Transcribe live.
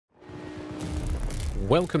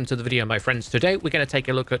Welcome to the video, my friends. Today we're going to take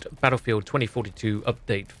a look at Battlefield 2042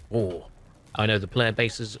 Update 4. I know the player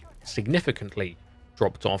base has significantly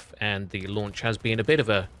dropped off and the launch has been a bit of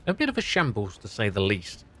a shambles, to say the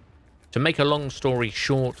least. To make a long story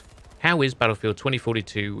short, how is Battlefield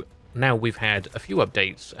 2042 now we've had a few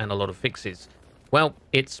updates and a lot of fixes? Well,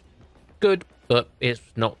 it's good, but it's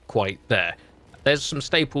not quite there. There's some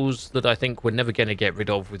staples that I think we're never going to get rid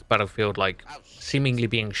of with Battlefield, like seemingly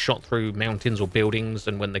being shot through mountains or buildings,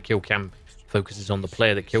 and when the kill cam focuses on the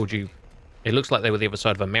player that killed you, it looks like they were the other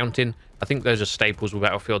side of a mountain. I think those are staples with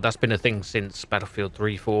Battlefield. That's been a thing since Battlefield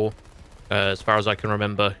 3, 4, as far as I can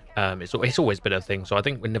remember. It's always been a thing, so I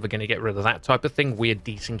think we're never going to get rid of that type of thing, weird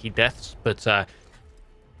desyncy deaths, but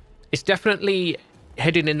it's definitely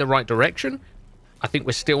heading in the right direction. I think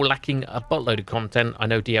we're still lacking a buttload of content. I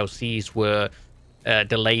know DLCs were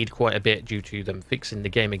delayed quite a bit due to them fixing the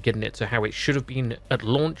game and getting it to how it should have been at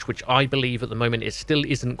launch, which I believe at the moment it still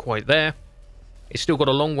isn't quite there. It's still got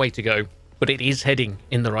a long way to go, but it is heading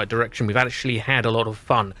in the right direction. We've actually had a lot of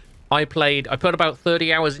fun. I put about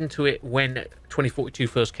 30 hours into it when 2042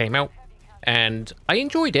 first came out, and I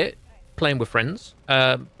enjoyed it playing with friends,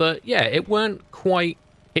 but yeah, it weren't quite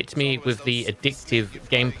hit me with the addictive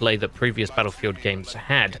gameplay that previous Battlefield games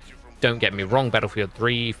had. Don't get me wrong, Battlefield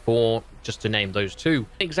 3, 4, just to name those two,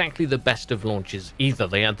 exactly the best of launches either.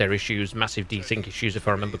 They had their issues, massive desync issues, if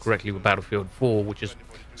I remember correctly, with Battlefield 4, which is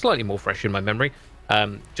slightly more fresh in my memory.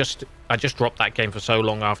 I just dropped that game for so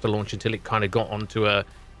long after launch until it kind of got onto a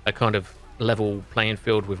kind of level playing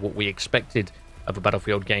field with what we expected of a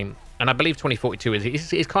Battlefield game. And I believe 2042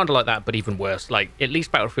 is kind of like that, but even worse. Like, at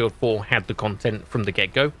least Battlefield 4 had the content from the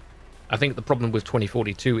get-go. I think the problem with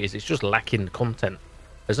 2042 is it's just lacking content.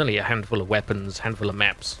 There's only a handful of weapons, handful of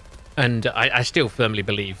maps, and I still firmly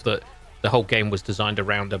believe that the whole game was designed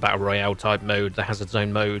around a Battle Royale type mode, the Hazard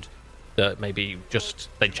Zone mode, that maybe just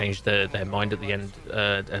they changed their mind at the end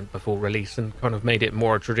and before release and kind of made it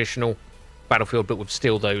more a traditional Battlefield, but with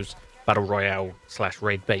still those Battle Royale /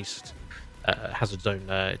 raid-based Hazard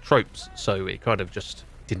Zone tropes, so it kind of just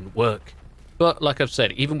didn't work. But like I've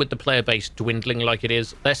said, even with the player base dwindling like it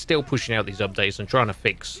is, they're still pushing out these updates and trying to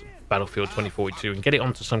fix Battlefield 2042 and get it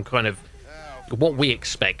onto some kind of what we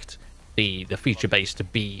expect the feature base to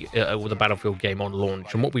be with a Battlefield game on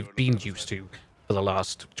launch, and what we've been used to for the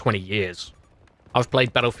last 20 years. I've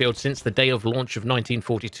played Battlefield since the day of launch of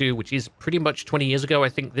 1942, which is pretty much 20 years ago, I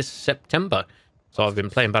think, this September. So I've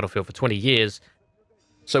been playing Battlefield for 20 years.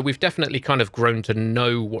 So we've definitely kind of grown to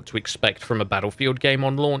know what to expect from a Battlefield game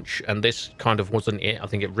on launch, and this kind of wasn't it. I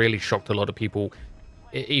think it really shocked a lot of people,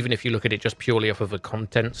 even if you look at it just purely off of a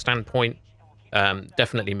content standpoint.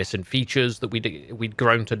 Definitely missing features that we'd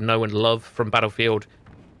grown to know and love from Battlefield.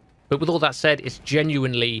 But with all that said, it's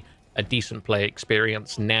genuinely a decent play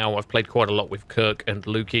experience now. I've played quite a lot with Kirk and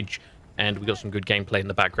Lukage, and we got some good gameplay in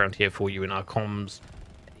the background here for you in our comms.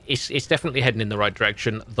 It's definitely heading in the right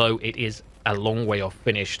direction, though it is a long way off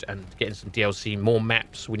finished and getting some DLC, more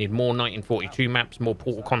maps. We need more 1942 maps, more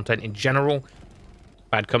Portal content in general.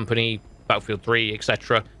 Bad Company, Battlefield 3,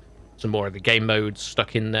 etc. Some more of the game modes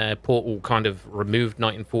stuck in there. Portal kind of removed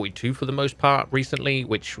 1942 for the most part recently,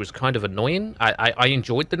 which was kind of annoying. I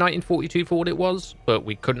enjoyed the 1942 for what it was, but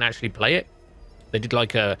we couldn't actually play it. They did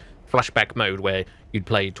like a flashback mode where you'd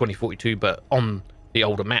play 2042, but on the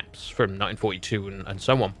older maps from 1942 and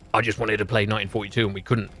so on. I just wanted to play 1942 and we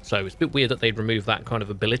couldn't, so it's a bit weird that they'd remove that kind of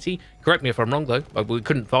ability. Correct me if I'm wrong though, we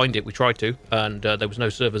couldn't find it, we tried to, and there was no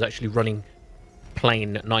servers actually running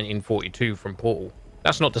plain 1942 from Portal.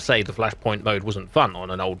 That's not to say the Flashpoint mode wasn't fun on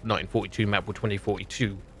an old 1942 map with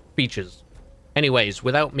 2042 features. Anyways,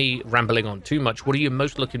 without me rambling on too much, what are you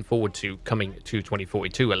most looking forward to coming to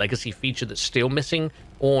 2042? A legacy feature that's still missing,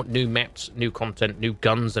 or new maps, new content, new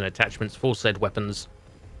guns and attachments for said weapons?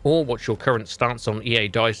 Or what's your current stance on EA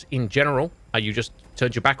DICE in general? Are you just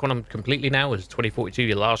turned your back on them completely now? Is 2042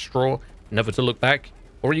 your last straw, never to look back?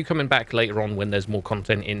 Or are you coming back later on when there's more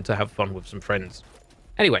content in to have fun with some friends?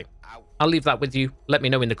 Anyway, I'll leave that with you. Let me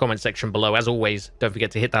know in the comment section below. As always, don't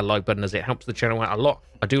forget to hit that like button as it helps the channel out a lot.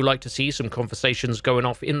 I do like to see some conversations going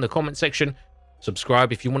off in the comment section.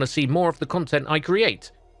 Subscribe if you want to see more of the content I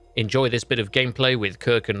create. Enjoy this bit of gameplay with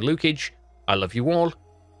Kirk and Lukage. I love you all,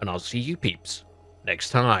 and I'll see you peeps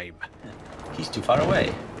next time. He's too far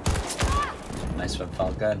away. Nice one,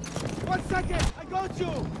 Falcon. 1 second, I got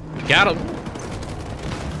you. Got him.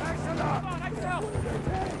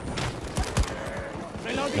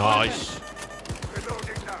 Nice.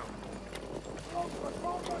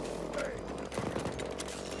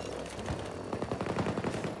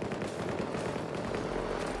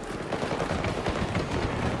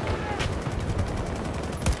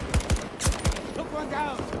 Look one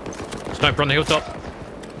down. Sniper on the hilltop.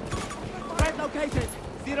 Red located.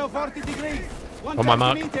 040 degrees. On my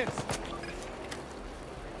mark. Meters.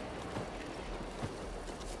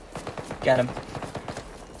 Get him.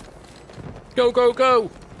 Go, go,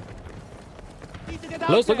 go! Need to get out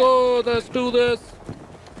Let's there. go! Let's do this!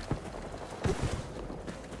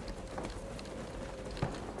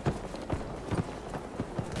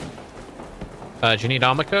 Do you need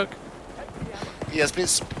armor, Kirk? Yes,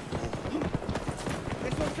 please.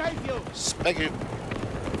 This will save you. Thank you.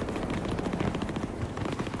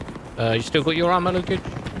 You still got your armor, Luke?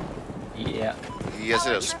 Yeah. Yes,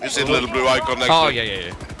 it is. You see the little blue icon next Oh, to yeah, it? yeah,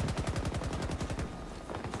 yeah.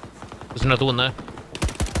 There's another one there.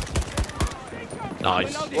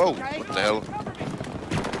 Nice. Whoa, what the hell?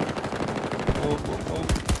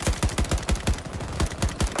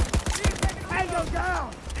 Tango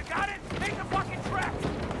down. You got it? Take the fucking track!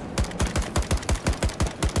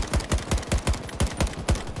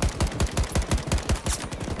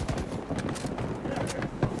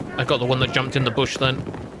 I got the one that jumped in the bush then.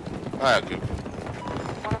 Ah, okay.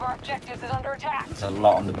 One of our objectives is under attack. There's a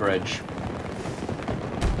lot on the bridge.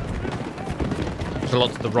 There's a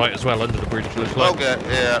lot to the right as well, under the bridge, looks like. Okay,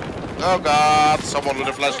 yeah. Oh god, someone with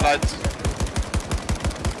a flashlight.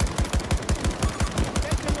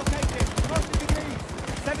 Station located. 40 degrees.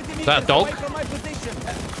 70 meters that a dog? away from my position.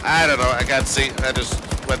 I don't know, I can't see. I just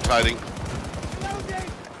went hiding. Loading.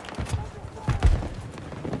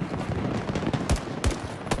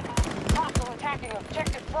 Hostile attacking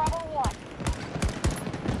objective Bravo 1.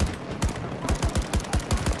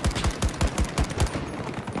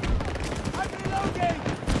 I'm reloading.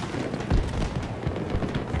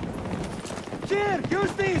 Here,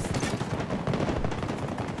 use this.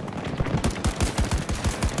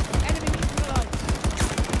 Enemy neutralized.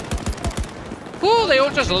 Oh, they all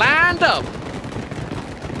just land up!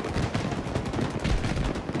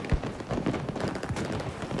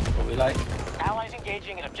 What we like? Allies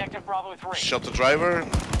engaging in objective Bravo 3. Shot the driver.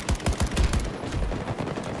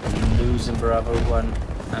 Losing Bravo 1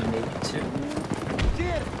 and maybe 2.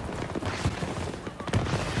 Here.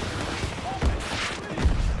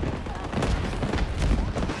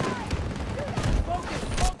 Focus,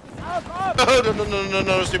 focus. Up, up. Oh, no, no, no, no,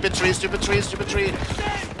 no, stupid tree, stupid tree, stupid tree.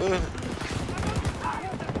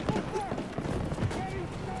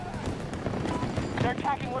 They're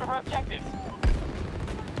attacking one of our objectives.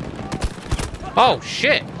 Oh,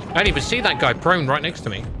 shit! I didn't even see that guy prone right next to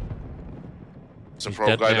me. It's a He's pro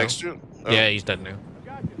dead guy now. next to you. Oh. Yeah, he's dead now.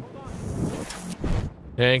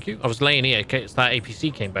 Thank you. I was laying here in case that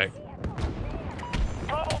APC came back.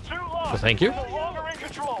 Bravo 2 lost. So thank you. No longer in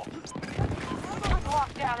control.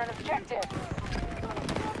 Lock down an objective.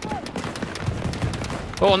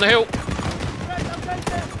 Oh, on the hill! Red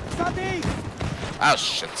located. Southeast. Ah,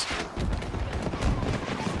 shit.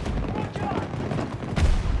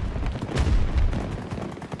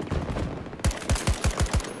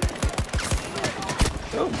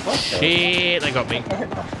 Oh, what the? Shit, they got me. Striking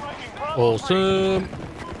Bravo Awesome. 3.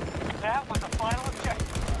 That was the final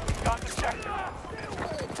objective. We got the sector.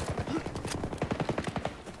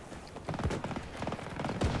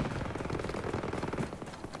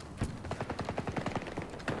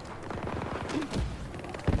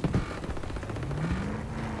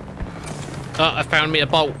 Oh, I found me a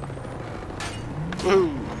bolt.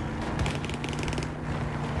 Woo.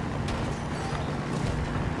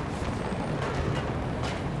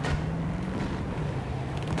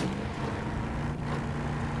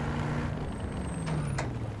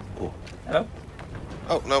 Hello?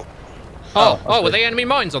 Oh, no. Oh, were they enemy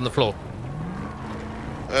mines on the floor?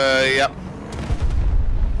 Yeah.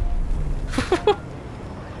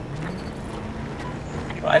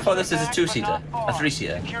 Right, I thought this is a two-seater. A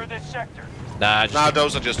three-seater. Secure this sector. Nah, just, Nah,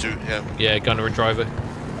 those are just two, yeah. yeah, gunner and driver.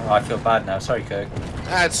 Oh, I feel bad now. Sorry, Kirk.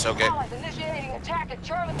 That's okay. Allies initiating attack at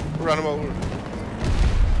Charlie. Run him over.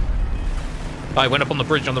 I went up on the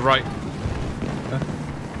bridge on the right.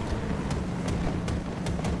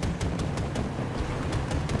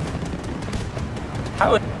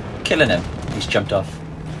 How are killing him? He's jumped off.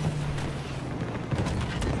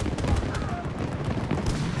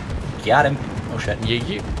 Got him. Oh shit. Yeah,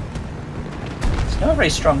 yeah. It's not a very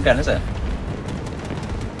strong gun, is it?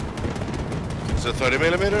 It's a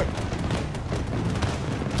 30mm.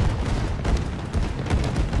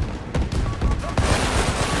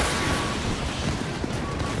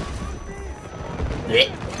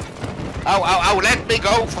 Ow, ow, ow, let me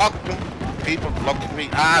go! Fucking people blocking me.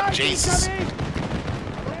 Ah, Jesus.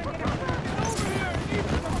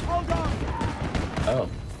 Hold on. Oh.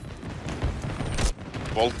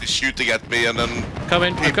 Bolt is shooting at me and then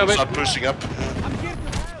Coming, I'm people coming. start pushing up. I'm here to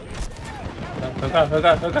help. Oh god, oh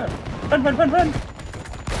god, oh god. Run, run, run, run.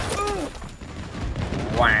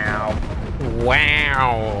 Wow.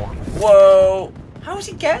 Wow. Whoa. How is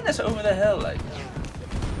he getting us over the hill, like?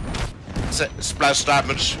 Splash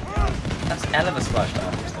damage. That's hell of a splash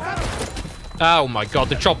damage. Oh my god,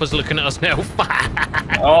 the chopper's looking at us now.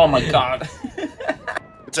 Oh my god.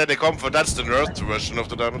 It's any comfort, that's the nerfed version of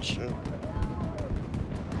the damage. Yeah.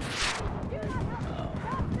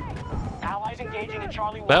 Allies engaging at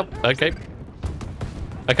Charlie 1. Well, okay.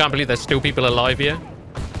 I can't believe there's still people alive here.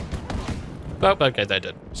 Well, okay, they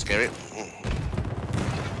did. Scary.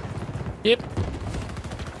 Yep.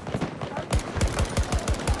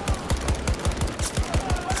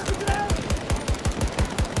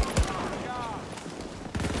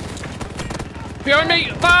 Behind me!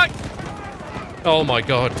 Fuck! Oh my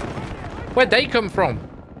god. Where'd they come from?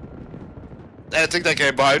 I think they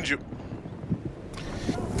came behind you. Keep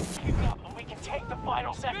up, and we can take the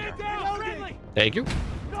final sector. Thank you.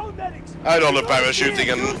 No medics. I don't know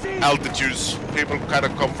parachuting and altitudes. People kind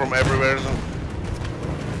of come from everywhere. So.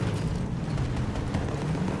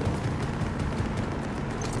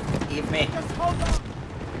 Give me. Just hold on.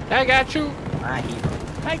 I got you. My hero.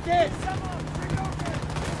 Take this.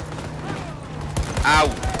 Ow!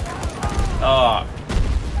 Oh,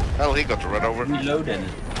 Hell, he got to run over. reloading.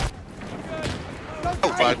 Oh,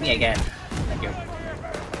 Take fine. me again. Thank you.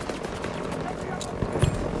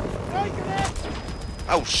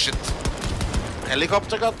 Oh, shit.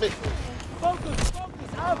 Helicopter got me. Focus.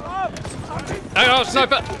 Up. Oh,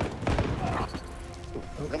 sniper!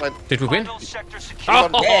 Never mind. Did we win? Final sector secure.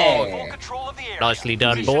 Oh, Yeah. Full control of the area. nicely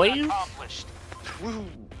done, Mission boys. accomplished. Woohoo.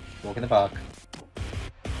 Walk in the park.